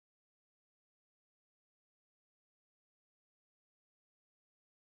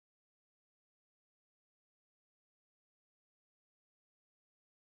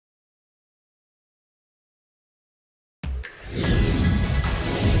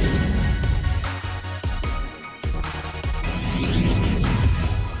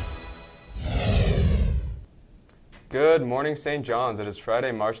Good morning, St. John's. It is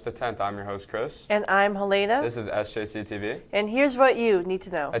Friday, March the 10th. I'm your host, Chris. And I'm Helena. This is SJC-TV. And here's what you need to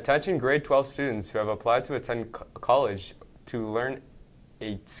know. Attention grade 12 students who have applied to attend college to learn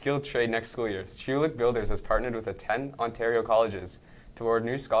a skilled trade next school year. Schulich Builders has partnered with 10 Ontario colleges to award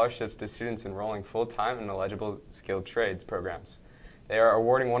new scholarships to students enrolling full-time in eligible skilled trades programs. They are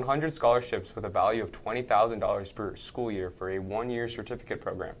awarding 100 scholarships with a value of $20,000 per school year for a one-year certificate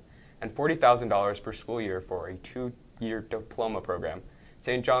program and $40,000 per school year for a two-year diploma program.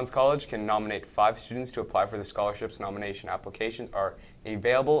 St. John's College can nominate 5 students to apply for the scholarships. Nomination applications are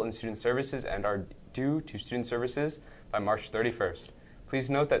available in student services and are due to student services by March 31st.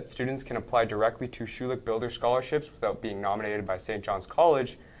 Please note that students can apply directly to Schulich Builder scholarships without being nominated by St. John's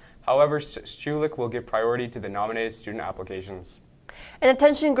College. However, Schulich will give priority to the nominated student applications. And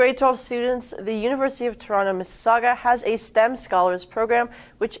attention grade 12 students, the University of Toronto Mississauga has a STEM Scholars Program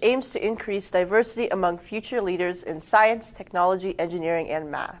which aims to increase diversity among future leaders in science, technology, engineering, and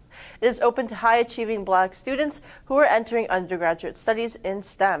math. It is open to high-achieving Black students who are entering undergraduate studies in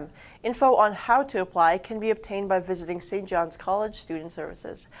STEM. Info on how to apply can be obtained by visiting St. John's College Student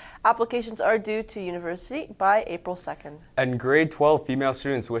Services. Applications are due to university by April 2nd. And grade 12 female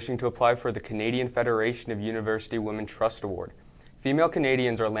students wishing to apply for the Canadian Federation of University Women Trust Award. Female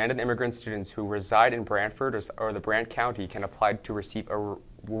Canadians or landed immigrant students who reside in Brantford or the Brant County can apply to receive a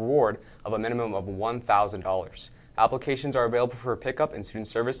reward of a minimum of $1,000. Applications are available for pickup in student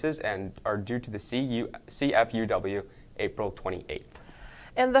services and are due to the CFUW April 28th.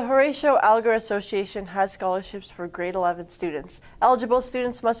 And the Horatio Alger Association has scholarships for grade 11 students. Eligible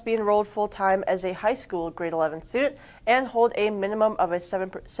students must be enrolled full-time as a high school grade 11 student and hold a minimum of a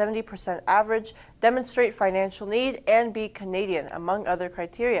 70% average, demonstrate financial need, and be Canadian, among other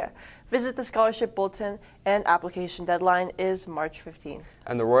criteria. Visit the scholarship bulletin, and application deadline is March 15th.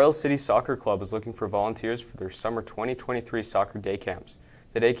 And the Royal City Soccer Club is looking for volunteers for their summer 2023 soccer day camps.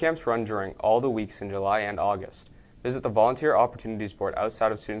 The day camps run during all the weeks in July and August. Visit the Volunteer Opportunities Board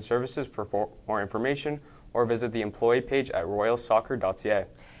outside of Student Services for more information, or visit the employee page at royalsoccer.ca.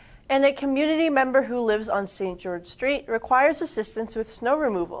 And a community member who lives on St. George Street requires assistance with snow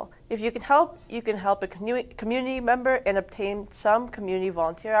removal. If you can help a community member and obtain some community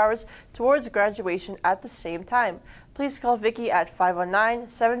volunteer hours towards graduation at the same time. Please call Vicky at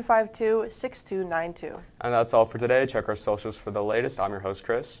 519-752-6292. And that's all for today. Check our socials for the latest. I'm your host,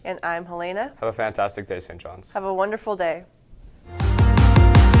 Chris. And I'm Helena. Have a fantastic day, St. John's. Have a wonderful day.